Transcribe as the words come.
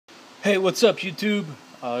Hey, what's up, YouTube?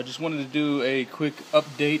 Just wanted to do a quick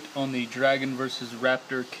update on the Dragon vs.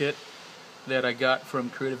 Raptor kit that I got from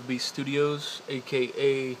Creative Beast Studios,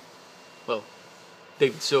 aka, well,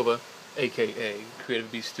 David Silva, aka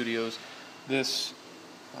Creative Beast Studios. This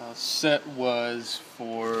set was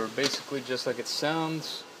for basically just like it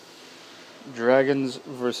sounds, Dragon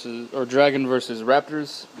versus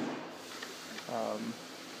Raptors.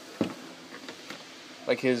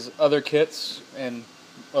 Like his other kits and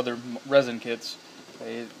other resin kits,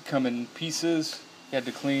 they come in pieces. You had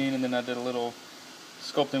to clean, and then I did a little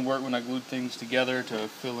sculpting work when I glued things together to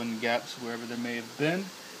fill in gaps wherever there may have been.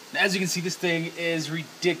 And as you can see, this thing is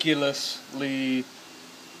ridiculously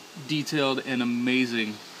detailed and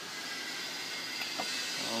amazing.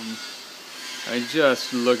 I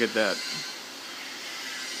just look at that.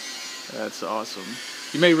 That's awesome.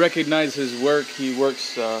 You may recognize his work. He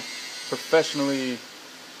works professionally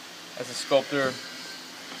as a sculptor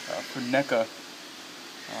for NECA.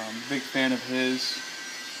 Big fan of his.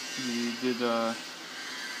 He's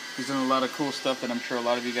done a lot of cool stuff that I'm sure a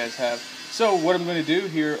lot of you guys have. So what I'm going to do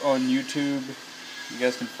here on YouTube, you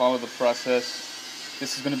guys can follow the process.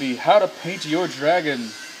 This is going to be how to paint your dragon.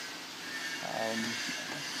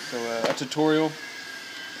 A tutorial.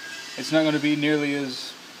 It's not going to be nearly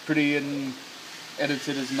as pretty and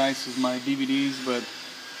edited as nice as my DVDs, but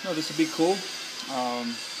no, this would be cool.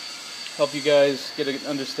 Help you guys get an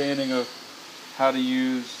understanding of how to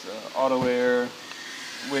use auto air,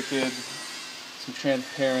 wicked, some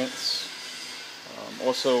transparents.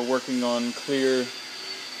 Also working on clear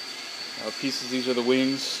pieces. These are the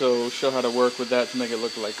wings, so show how to work with that to make it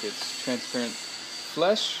look like it's transparent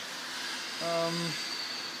flesh.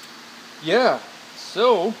 Yeah,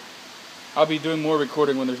 so I'll be doing more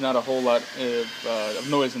recording when there's not a whole lot of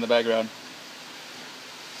noise in the background.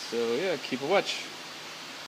 So yeah, keep a watch.